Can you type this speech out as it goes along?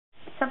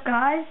up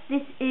guys,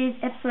 this is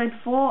episode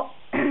 4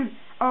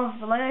 of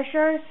the Lego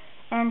show,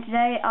 and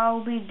today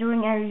I'll be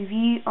doing a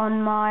review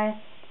on my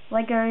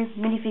Lego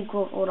Minifig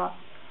World order.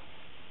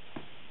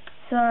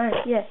 So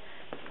yeah,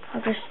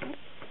 I'll just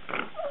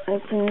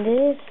open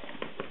this.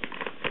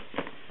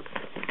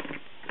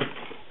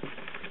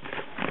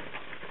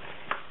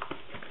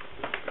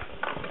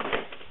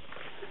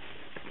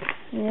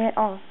 Yeah,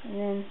 oh, and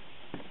then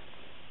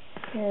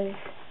there's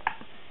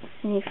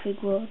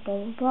Minifig World blah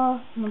blah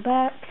blah on the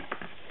back.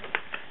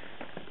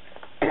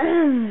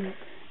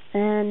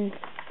 And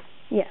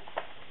yeah,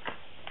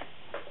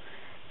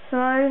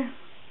 so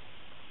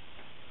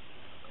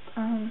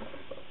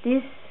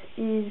this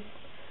is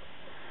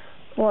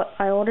what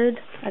I ordered.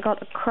 I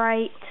got a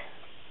crate,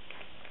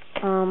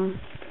 some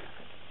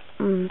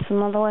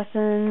other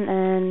weapon,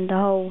 and a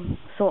whole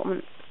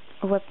assortment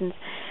of weapons.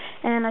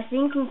 And I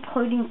think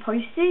including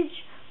postage,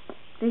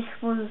 this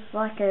was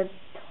like a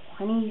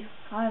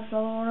 $25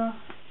 order.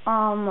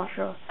 I'm not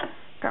sure,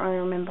 can't really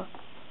remember.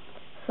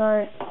 So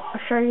I'll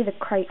show you the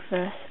crate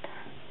first.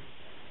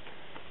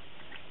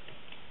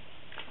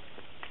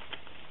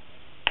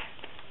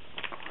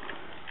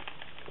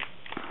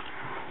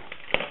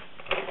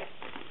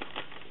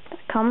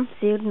 Come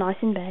sealed nice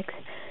in bags,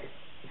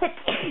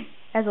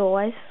 as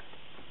always.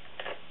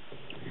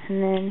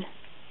 And then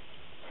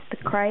the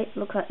crate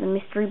looks like the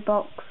mystery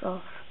box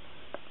of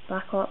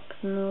Black Ops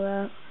and all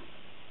that.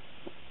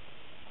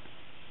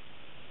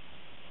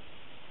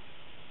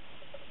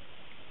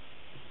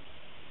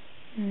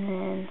 And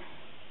then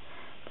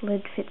the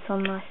lid fits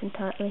on nice and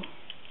tightly.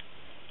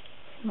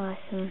 It's nice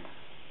and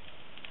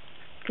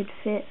good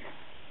fit.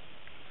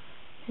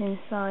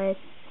 Inside,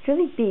 it's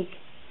really big.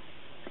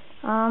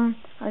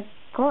 I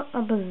got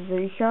a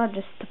bazooka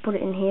just to put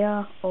it in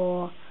here,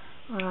 or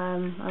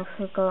I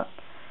also got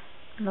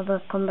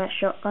another combat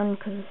shotgun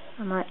because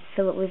I might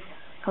fill it with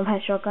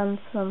combat shotguns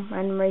for some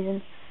random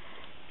reason.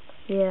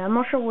 Yeah, I'm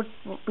not sure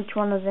which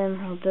one of them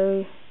I'll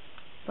do,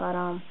 but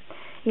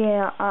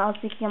yeah, I was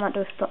thinking I might do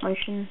a stop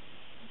motion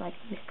like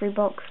mystery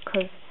box,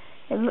 because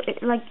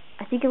like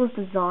I think it was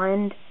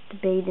designed to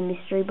be the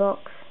mystery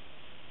box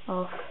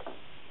of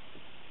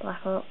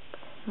Black Ops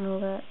and all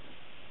that.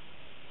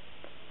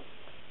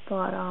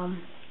 But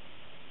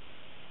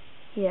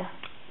yeah,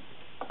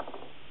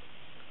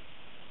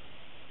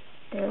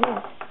 there it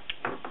is,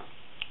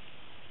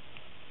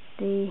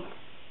 the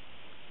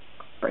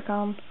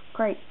Brickarms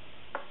crate.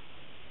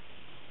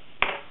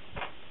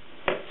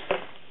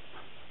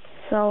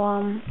 So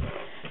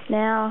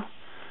now,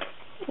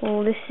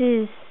 well, this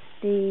is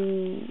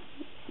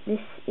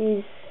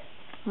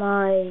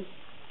my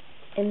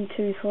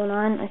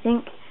M249, I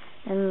think,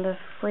 and the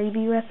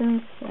freebie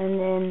weapons, and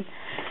then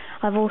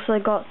I've also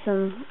got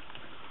some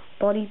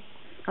body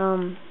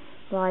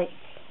like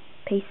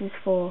pieces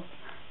for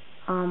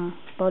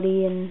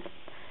body and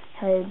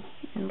head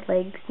and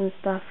legs and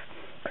stuff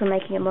for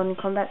making a modern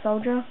combat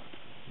soldier.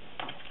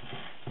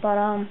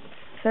 But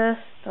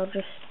first I'll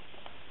just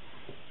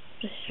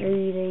show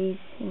you these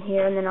in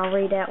here, and then I'll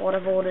read out what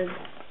I've ordered.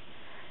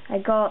 I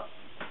got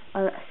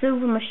a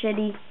silver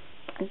machete,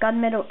 a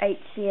gunmetal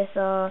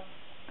HCSR,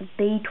 a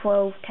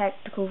B12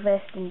 tactical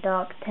vest in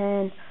dark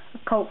tan, a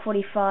Colt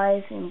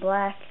 45 in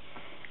black,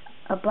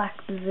 a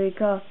black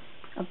bazooka,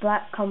 a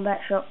black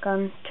combat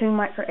shotgun, 2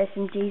 micro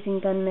SMGs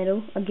in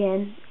gunmetal.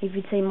 Again, if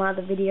you'd seen my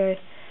other video,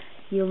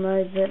 you'll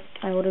know that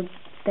I ordered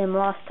them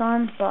last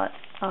time, but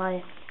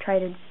I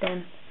traded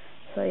them,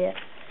 so yeah.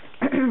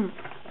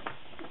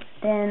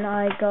 Then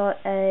I got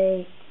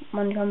a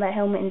modern combat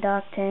helmet in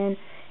dark tan,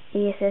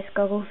 ESS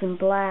goggles in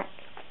black,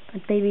 a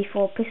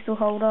BB4 pistol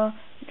holder,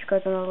 which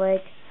goes on the leg,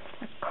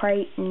 a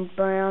crate in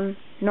brown,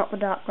 not the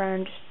dark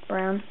brown, just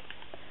brown,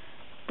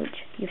 which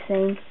you've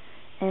seen,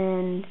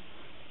 and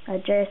a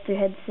JS2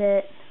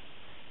 headset,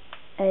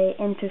 a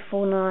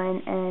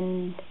M249,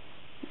 and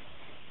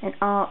an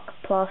ARC,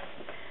 plus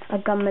a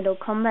gunmetal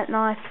combat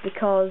knife,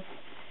 because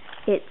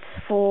it's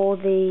for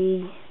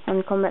the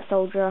non-combat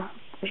soldier.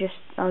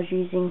 I was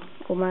using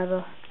all my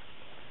other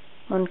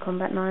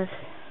non-combat knives.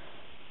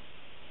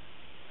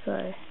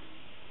 So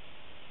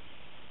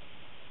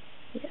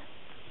yeah,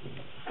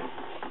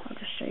 I'll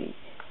just show you.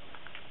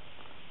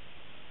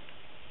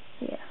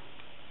 Yeah,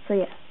 so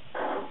yeah,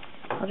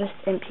 I'll just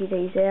empty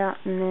these out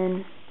and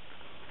then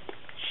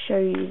show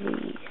you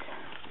these.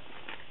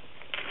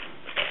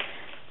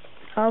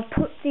 I'll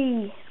put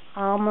the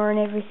armor and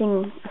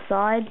everything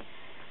aside,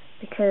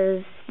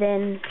 because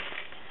then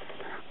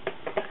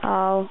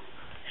I'll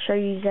show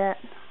you that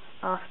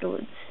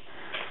afterwards.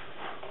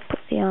 Put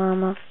the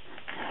armor,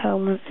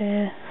 helmet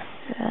there,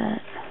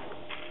 that,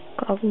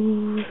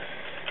 goggles,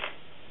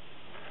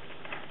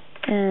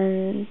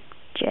 and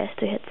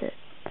JS2 headset.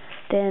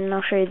 Then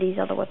I'll show you these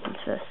other weapons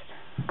first.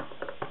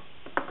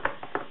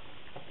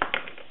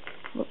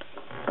 Whoops,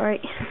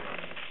 sorry.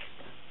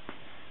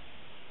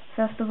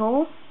 First of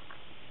all,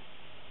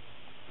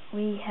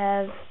 we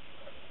have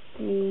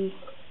the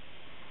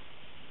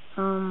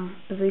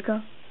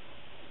bazooka,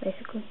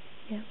 basically.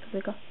 Yeah,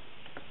 bazooka.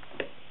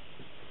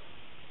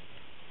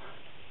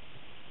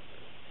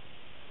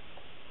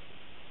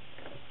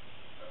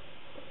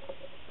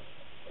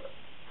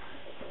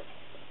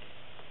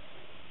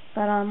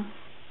 But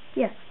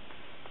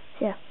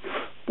yeah,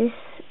 this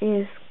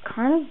is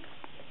kind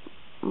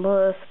of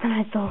worse than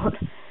I thought.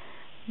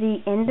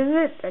 The end of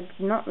it, I did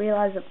not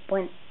realize it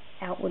went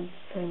outwards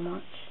so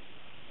much.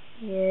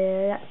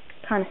 Yeah, that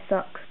kind of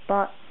sucks.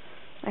 But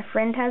my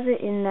friend has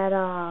it in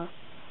that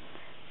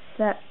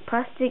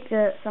plastic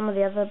that some of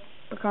the other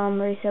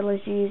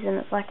resellers use, and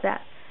it's like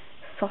that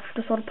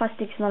softer sort of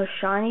plastic. It's not as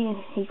shiny, and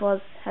he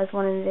has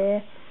one in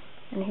there,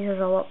 and his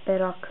is a lot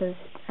better,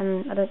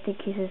 and I don't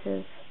think his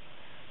is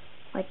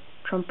like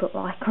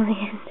trumpet-like on the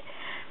end.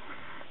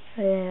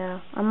 So yeah,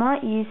 I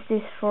might use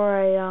this for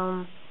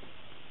a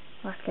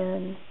like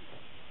an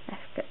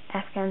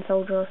Afghan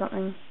soldier or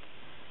something.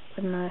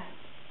 I don't know.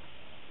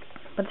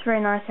 But it's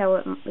very nice how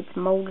it's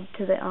molded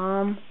to the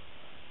arm,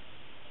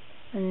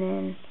 and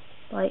then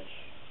like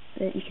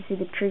you can see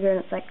the trigger, and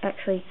it's like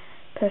actually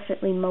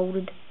perfectly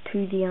molded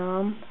to the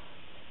arm,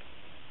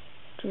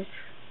 which is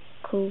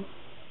cool.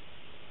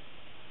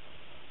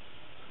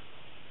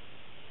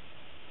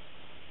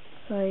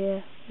 So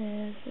yeah,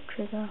 there's the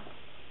trigger,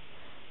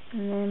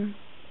 and then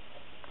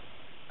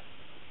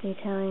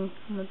detailing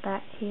on the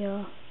back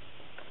here.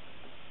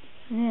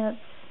 And yeah,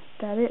 that's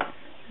about it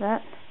for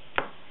that.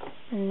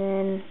 And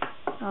then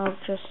I'll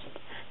just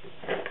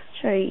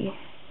show you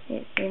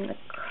it in the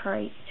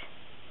crate.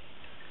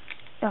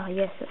 Oh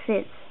yes, it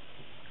fits.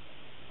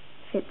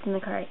 Fits in the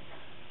crate.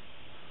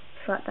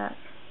 Just like that.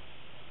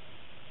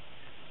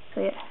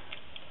 So yeah,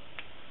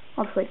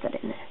 I'll just leave that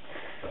in there.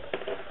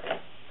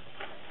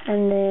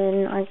 And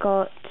then I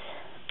got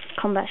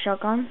combat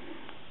shotgun,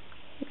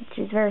 which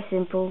is very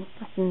simple,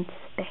 nothing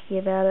specky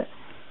about it.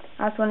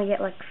 I just want to get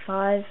like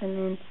 5, and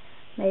then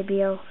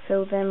maybe I'll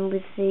fill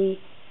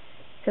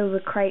the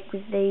crate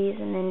with these,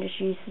 and then just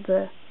use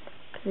the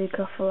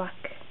bazooka for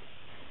like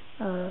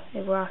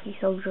Iraqi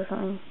soldier or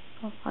something.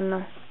 I don't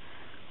know.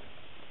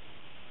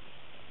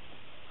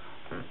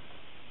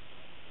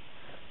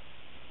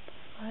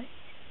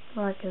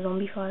 Like a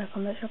zombie fighter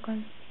combat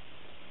shotgun.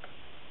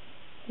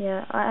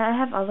 Yeah, I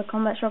have other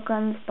combat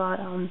shotguns, but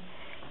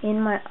in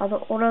my other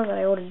order that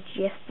I ordered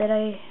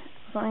yesterday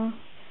or something,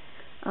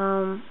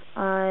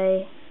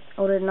 I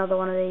ordered another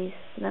one of these,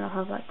 and then I'll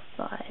have like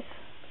 5.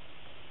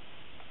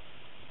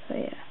 So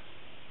yeah.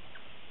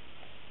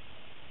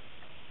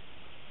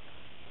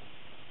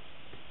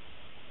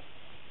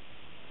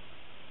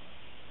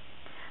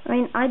 I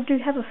mean, I do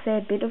have a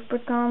fair bit of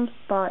Brickarms,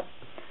 but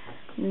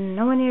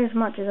nowhere near as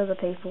much as other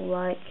people.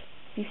 Like,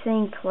 if you've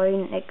seen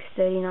Clone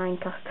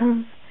X39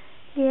 Customs,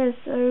 he has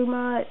so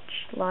much,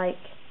 like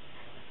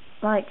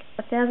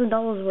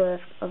 $1,000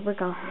 worth of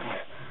Brickarms.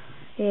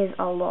 He has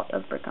a lot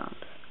of Brickarms.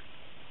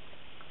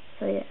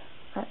 So yeah,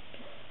 that's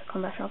just the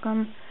combat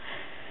shotgun.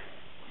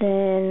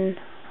 Then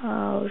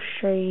I'll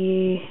show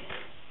you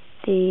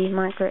the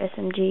micro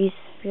SMGs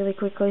really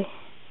quickly,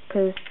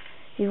 because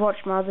if you've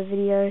watched my other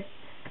video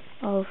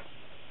of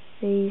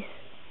these,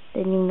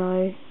 then you'll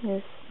know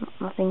there's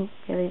nothing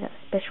really that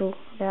special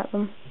about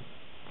them.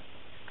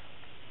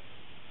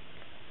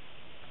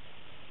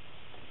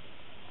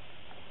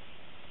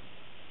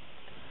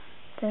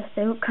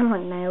 They look kind of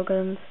like nail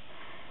guns,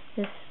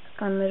 just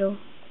gunmetal,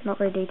 not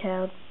very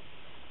detailed,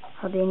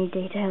 hardly any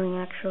detailing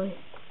actually,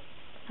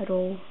 at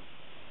all,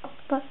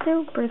 but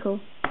still pretty cool.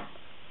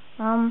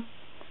 I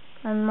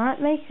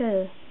might make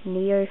a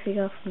Neo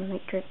figure from the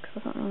Matrix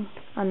or something,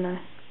 I don't know,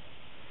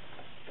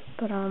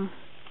 but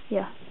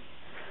yeah.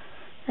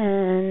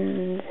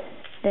 And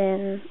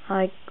then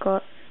I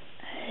got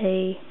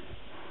a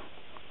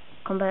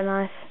combat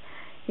knife.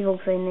 You've all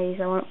seen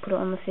these. I won't put it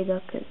on the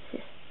figure because it's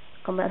just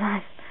a combat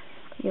knife.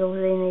 You've all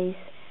seen these.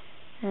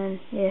 And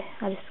yeah,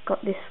 I just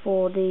got this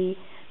for the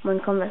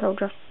Modern Combat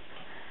Soldier.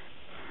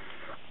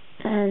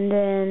 And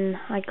then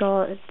I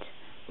got,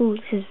 ooh,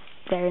 this is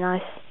very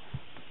nice,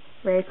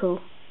 very cool,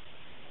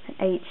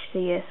 an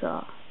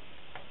HCSR.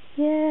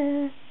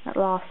 Yeah, at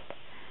last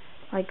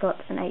I got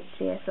an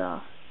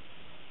HCSR.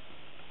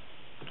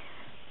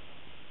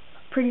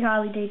 Pretty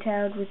highly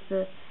detailed with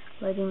the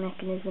loading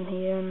mechanism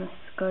here, and the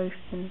scope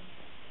and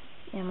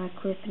ammo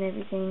clip and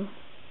everything.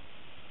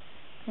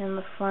 And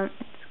the front,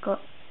 it's got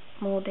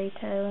more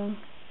detailing.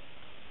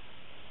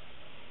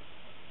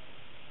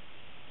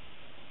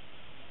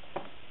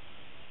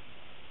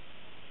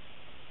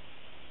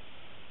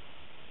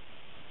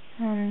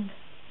 And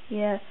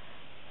yeah,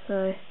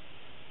 so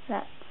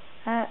that's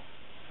that.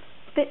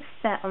 It's a bit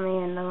fat on the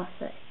end, I must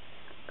say.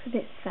 It's a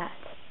bit fat,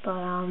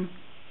 but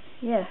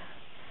yeah.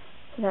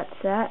 So that's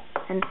that.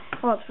 And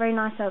oh, it's very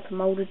nice how it's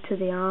molded to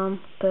the arm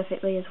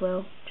perfectly as well,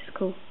 which is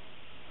cool.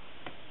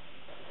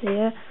 So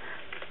yeah.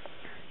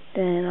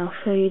 Then I'll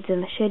show you the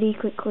machete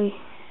quickly.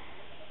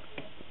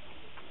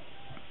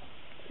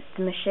 It's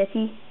the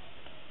machete.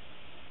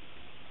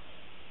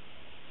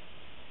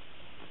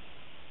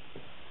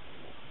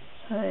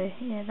 So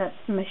yeah, that's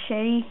the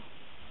machete,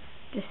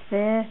 just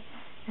there,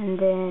 and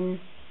then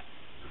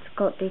it's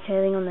got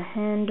detailing on the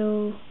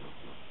handle,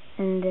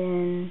 and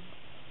then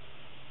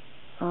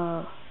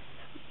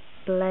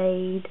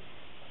blade,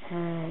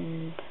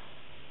 and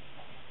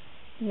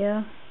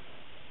yeah,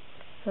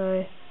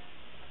 so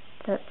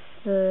that's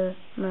the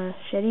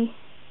machete,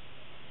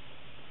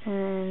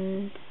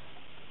 and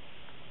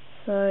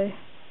so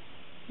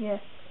yeah.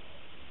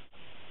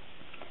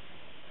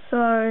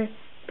 So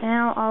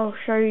now I'll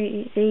show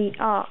you the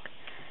arc.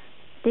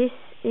 This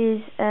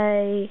is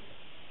a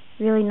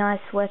really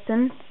nice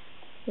weapon.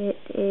 It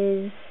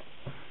is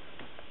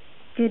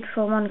good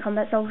for one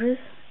combat soldiers.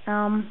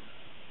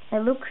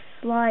 It looks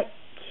like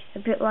a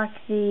bit like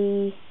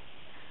the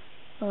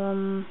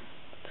what's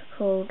it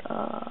called?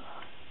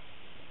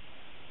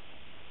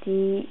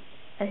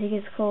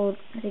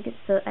 I think it's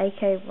the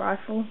AK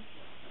rifle,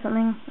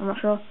 something. I'm not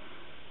sure.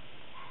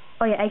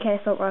 Oh yeah,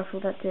 AK assault rifle.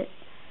 That's it.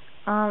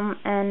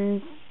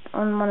 And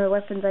on one of the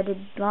weapons I did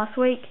last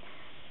week,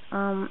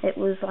 it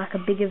was like a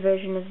bigger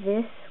version of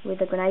this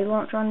with a grenade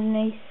launcher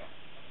underneath,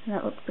 and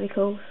that looked pretty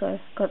cool, so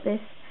got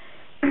this.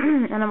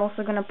 And I'm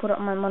also going to put it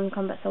on my modern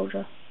combat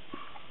soldier.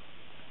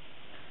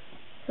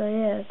 So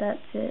yeah, that's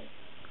it.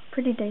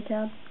 Pretty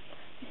detailed.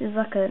 This is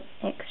like an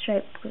X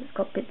shape because it's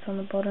got bits on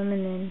the bottom,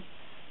 and then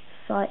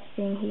sight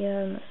thing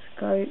here, and the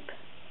scope,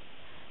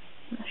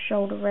 and the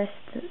shoulder rest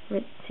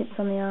that sits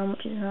on the arm,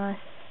 which is nice.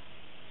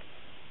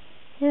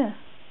 Yeah,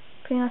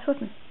 pretty nice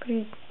weapon.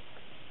 Pretty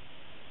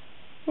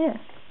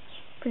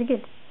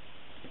good.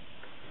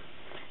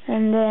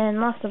 And then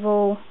last of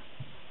all,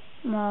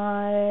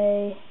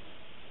 my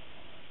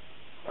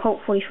Colt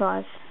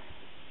 45.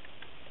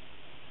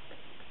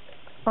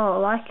 Oh,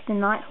 like the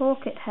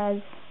Nighthawk, it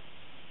has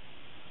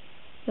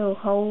little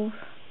holes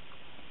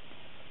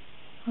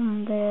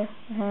on there,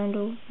 the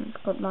handle, and it's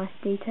got nice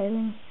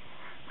detailing.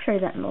 I'll show you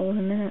that more in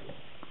a minute.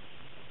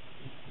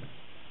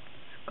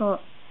 It's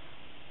got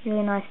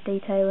really nice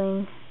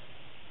detailing,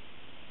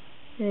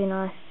 really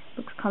nice,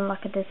 looks kind of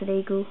like a Desert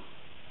Eagle. You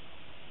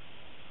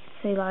can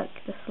see like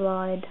the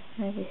slide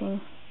and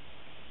everything.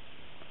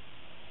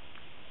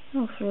 It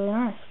looks really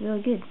nice,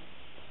 really good.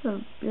 It's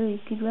a really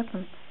good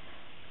weapon.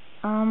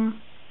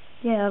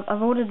 Yeah,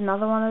 I've ordered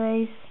another one of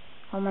these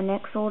on my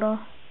next order.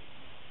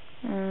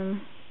 And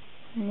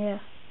yeah,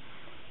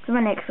 for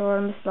my next order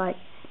I'm just like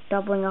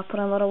doubling up on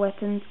a lot of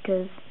weapons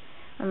because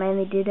I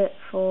mainly did it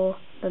for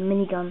the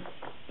minigun.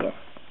 Yes,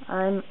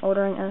 I'm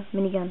ordering a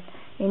minigun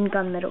in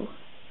gunmetal.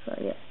 So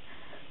yeah,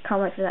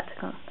 can't wait for that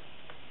to come.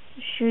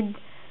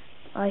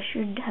 I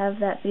should have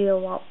that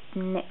video up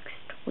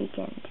next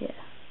weekend. Yeah.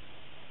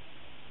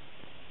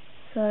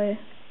 So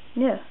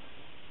yeah,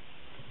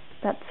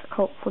 that's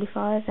Colt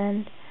 45,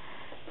 and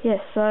yeah,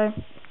 so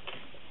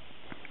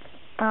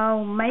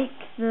I'll make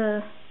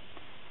the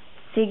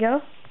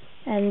figure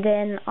and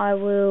then I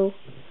will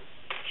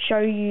show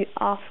you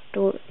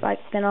after, like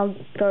then I'll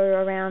go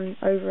around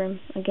over him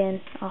again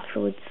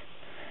afterwards.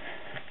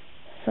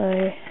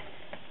 So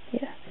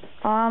yeah,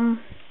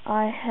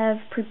 I have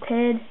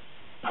prepared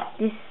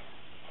this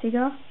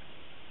figure,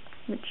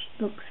 which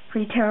looks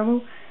pretty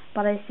terrible,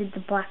 but I just did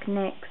the black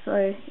neck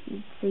so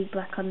you'd see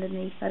black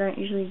underneath. I don't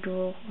usually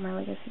draw my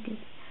Lego figures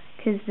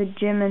because the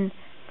German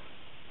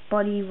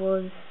body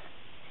was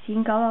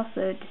skin colour,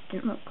 so it just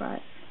didn't look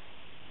right.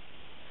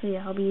 So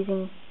yeah, I'll be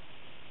using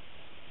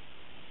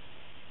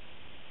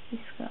this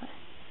guy.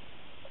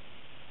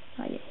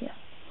 Oh yeah, here,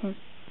 him.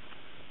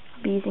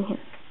 I'll be using him.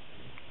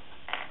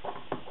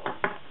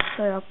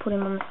 So I'll put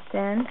him on the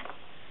stand,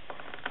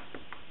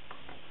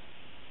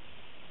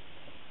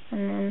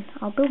 and then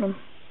I'll build him.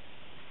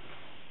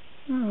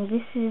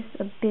 This is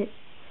a bit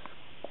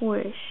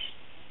squished.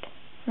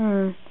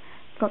 It's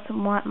got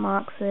some white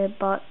marks there,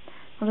 but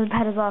not as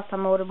bad as last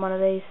time I ordered one of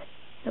these.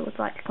 It was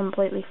like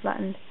completely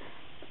flattened.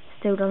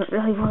 Still doesn't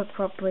really work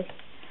properly.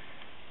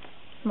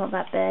 Not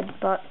that bad,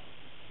 but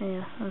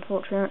yeah,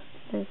 unfortunate.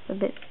 There's a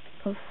bit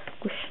of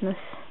squishness.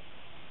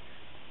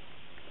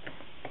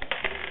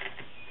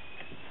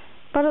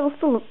 But it will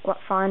still look quite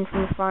fine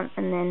from the front,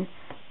 and then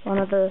one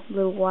of the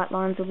little white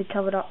lines will be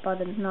covered up by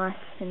the knife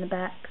in the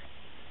back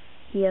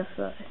here,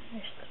 so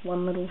there's just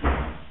one little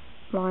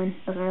line.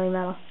 Doesn't really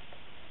matter.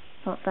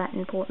 Not that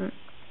important.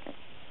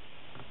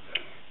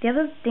 The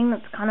other thing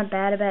that's kind of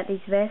bad about these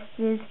vests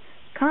is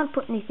you can't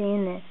put anything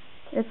in there.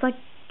 It's like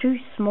too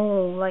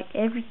small. Like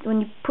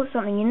when you put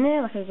something in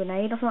there, like a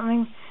grenade or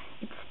something,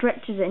 it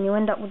stretches it and you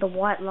end up with a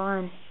white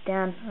line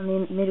down on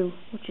the middle,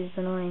 which is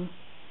annoying.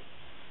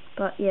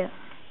 But yeah,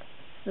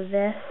 the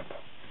vest,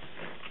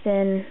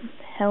 then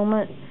the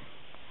helmet.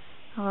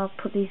 I'll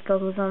put these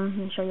goggles on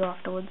and show you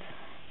afterwards.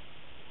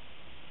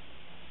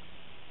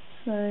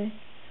 So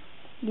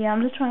yeah,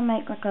 I'm just trying to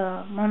make like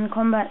a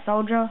non-combat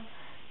soldier,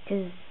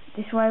 because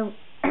this way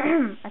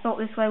I thought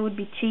this way would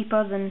be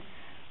cheaper than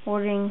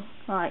ordering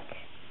like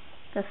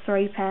a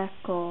 3-pack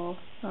or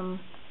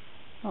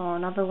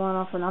another one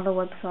off another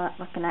website,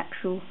 like an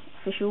actual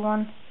official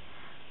one.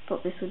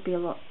 Thought this would be a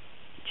lot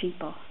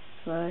cheaper,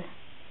 so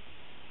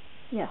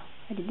yeah,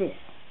 I did this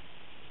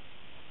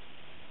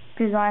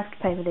because I have to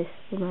pay for this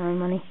with my own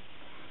money.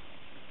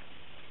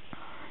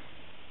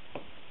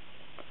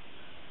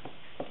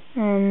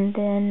 And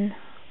then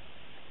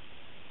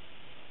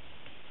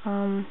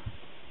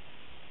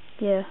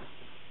yeah,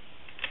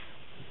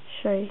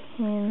 show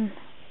him,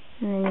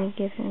 and then you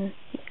give him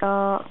the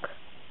arc,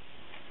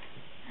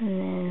 and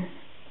then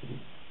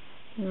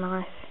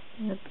knife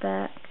in the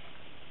back,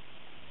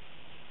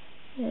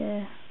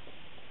 there,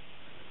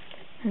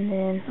 and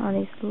then on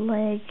his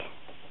leg,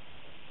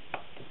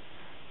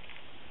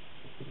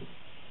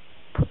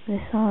 put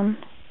this on,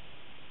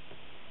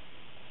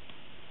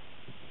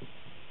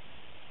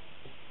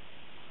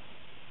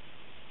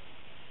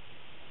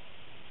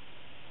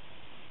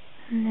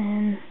 and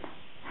then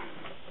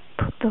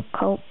put the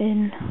coat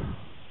in.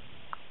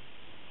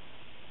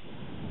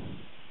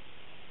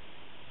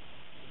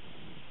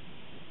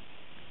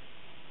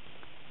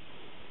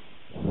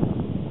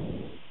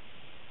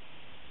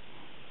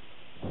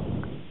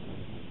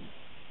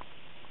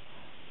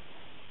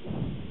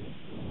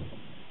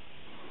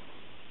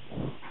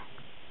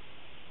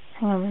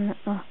 Hang on a minute,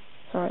 oh,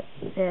 sorry,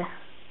 there,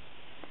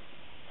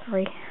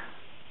 sorry.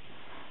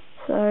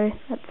 So,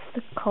 that's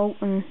the coat,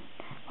 and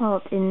while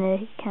it's in there,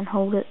 you can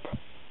hold it,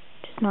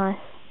 which is nice,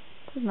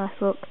 it's a nice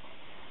look.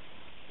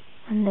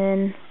 And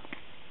then,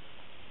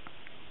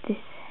 this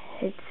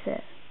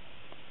headset.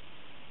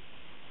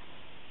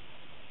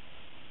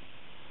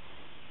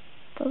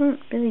 Doesn't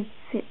really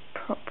fit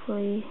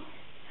properly,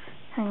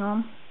 hang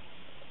on.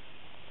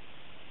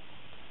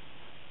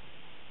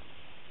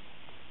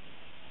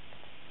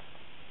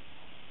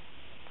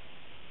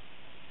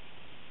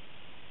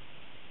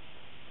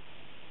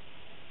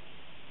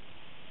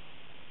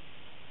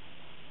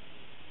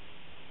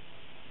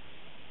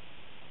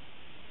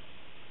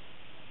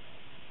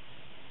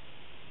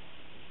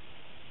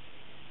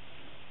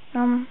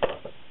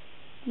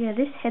 Yeah,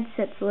 this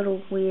headset's a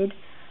little weird.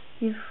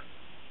 You've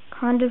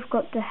kind of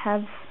got to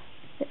have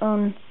it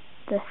on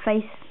the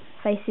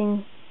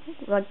facing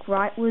like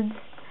rightwards,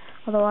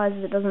 otherwise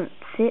it doesn't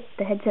fit.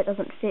 The headset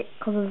doesn't fit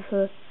because of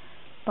the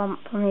bump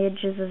on the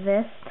edge of the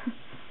vest,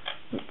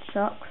 which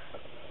sucks,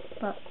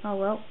 but oh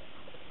well.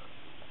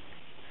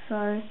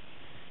 So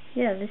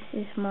yeah, this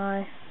is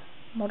my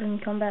modern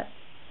combat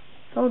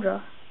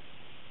soldier,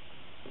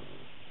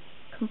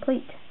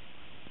 complete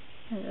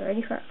and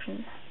ready for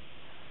action.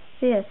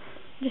 So yeah,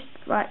 just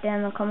write down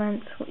in the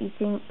comments what you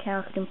think, how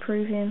I could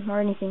improve him, or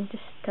anything.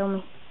 Just tell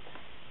me.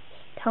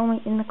 Just tell me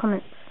in the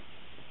comments.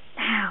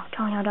 Ow,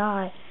 tell me I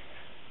die.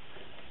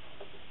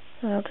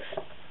 So I'll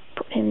just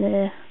put him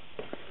there.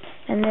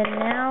 And then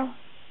now,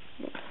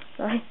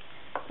 sorry,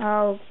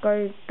 I'll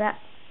go back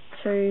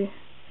to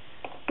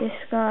this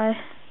guy,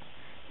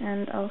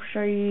 and I'll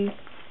show you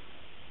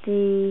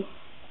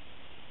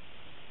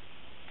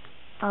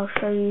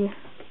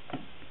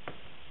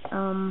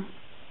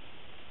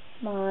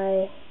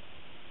my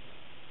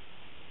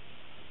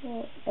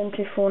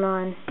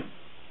M249.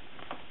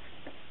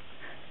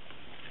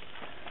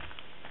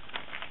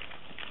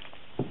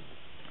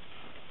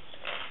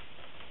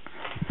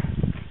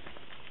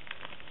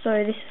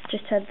 So this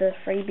just had the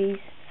freebies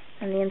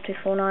and the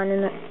M249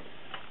 in it.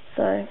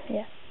 So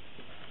yeah.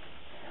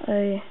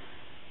 So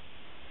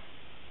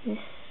this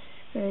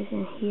goes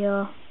in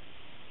here,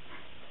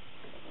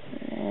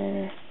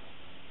 and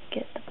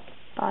get the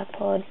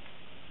bipod.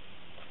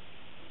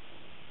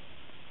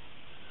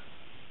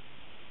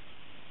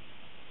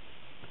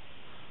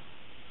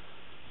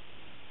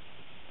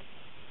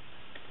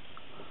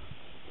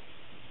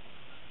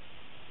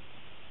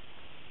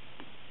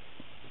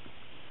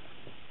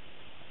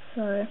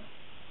 So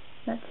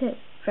that's it.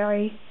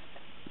 Very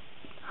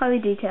highly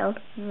detailed,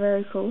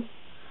 very cool,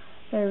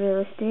 very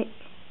realistic.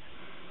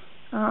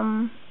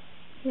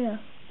 Yeah,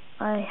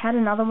 I had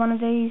another one of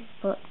these,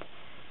 but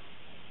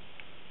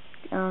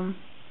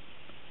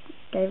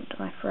gave it to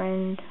my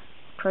friend,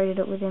 traded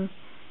it with him,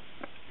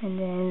 and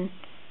then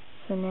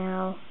so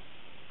now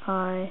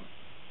I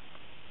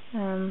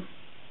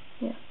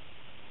yeah,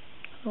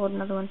 bought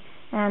another one.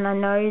 And I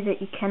know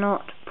that you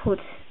cannot put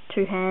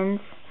two hands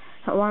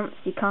at once.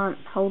 You can't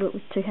hold it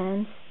with two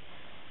hands.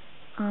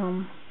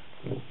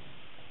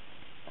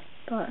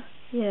 But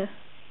yeah.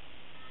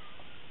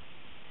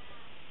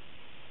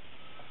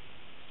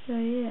 So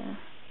yeah.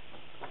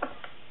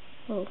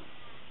 Oh.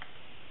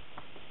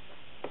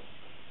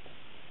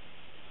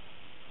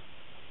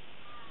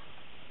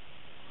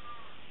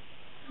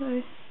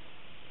 So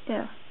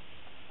yeah.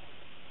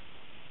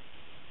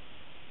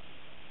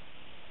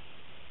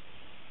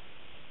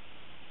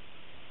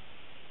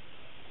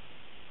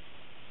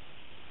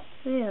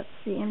 So yeah, it's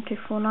the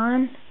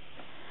M249,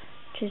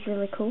 which is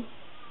really cool.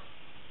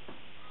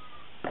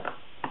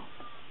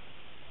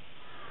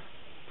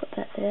 Put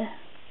that there.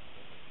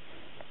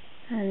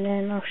 And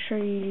then I'll show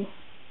you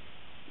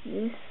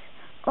this.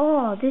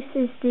 Oh, this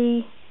is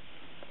the,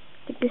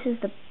 I think this is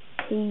the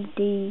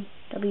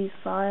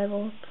PDW5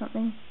 or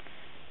something.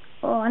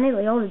 Oh, I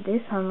nearly ordered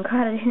this. I'm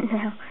glad I didn't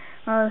now.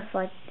 I was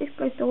like, this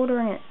goes to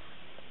ordering it.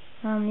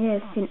 Yeah,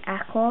 it's in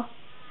aqua,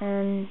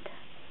 and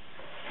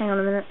hang on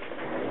a minute.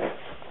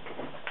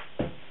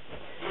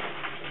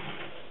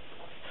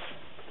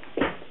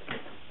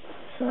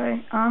 So,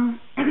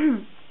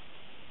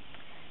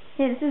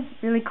 yeah, this is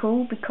really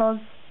cool because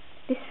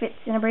this fits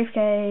in a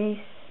briefcase.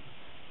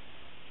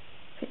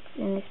 Fits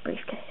in this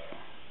briefcase.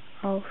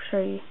 I'll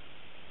show you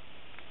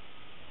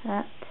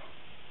that.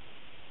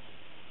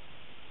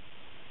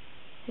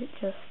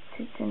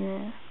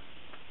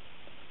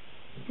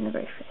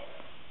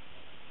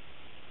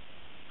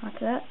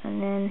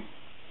 and then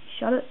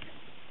shut it,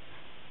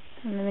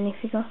 and the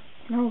minifigure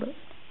can hold it,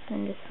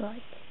 and just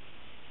like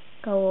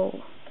go all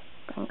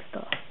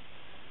gangster,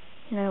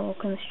 you know,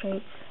 walk in the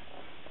streets,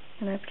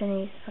 and pretend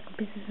he's like a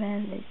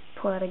businessman, and he's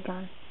pull out a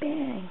gun,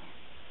 bang.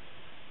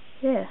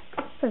 Yeah,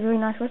 it's a really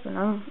nice weapon.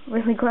 I'm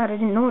really glad I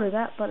didn't order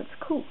that, but it's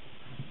cool.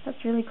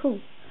 That's really cool.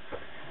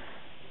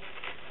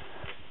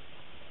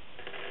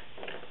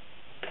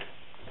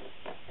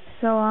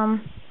 So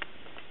now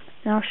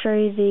I'll show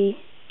you the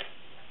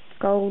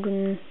gold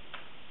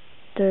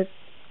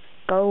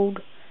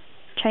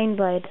chain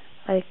blade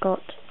I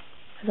got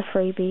as a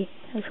freebie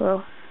as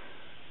well.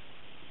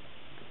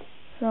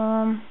 So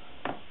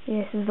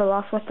yeah, this is the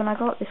last weapon I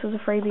got. This was a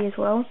freebie as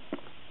well.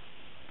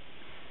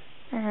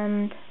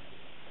 And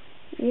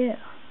yeah,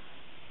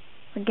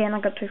 again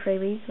I got 2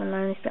 freebies when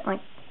I only spent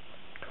like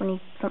 $20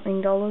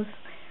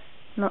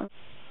 something.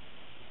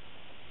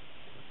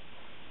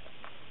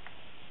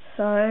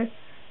 So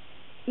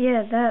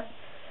yeah, that's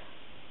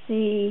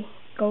the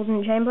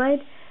golden chain blade.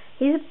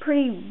 These are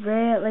pretty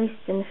rare, at least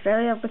in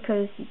Australia,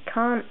 because you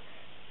can't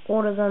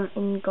order them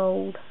in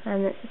gold,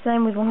 and it's the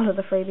same with one of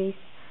the freebies,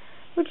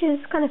 which is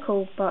kind of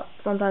cool, but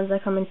sometimes they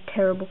come in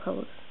terrible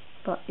colours.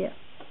 But yeah,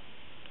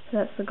 so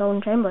that's the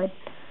golden chain blade.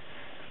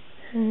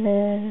 And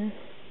then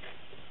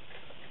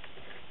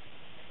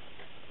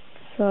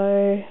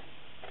so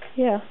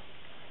yeah,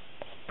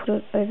 just put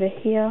it over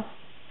here,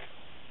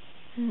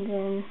 and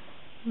then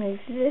move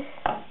this,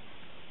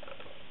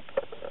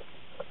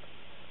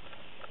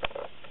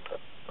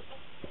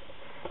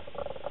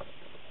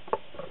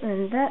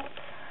 and that's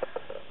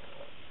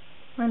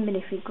my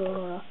minifig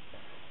world.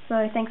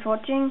 So thanks for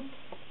watching.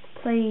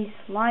 Please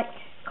like,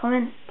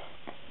 comment,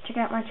 check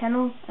out my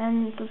channel,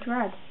 and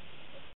subscribe.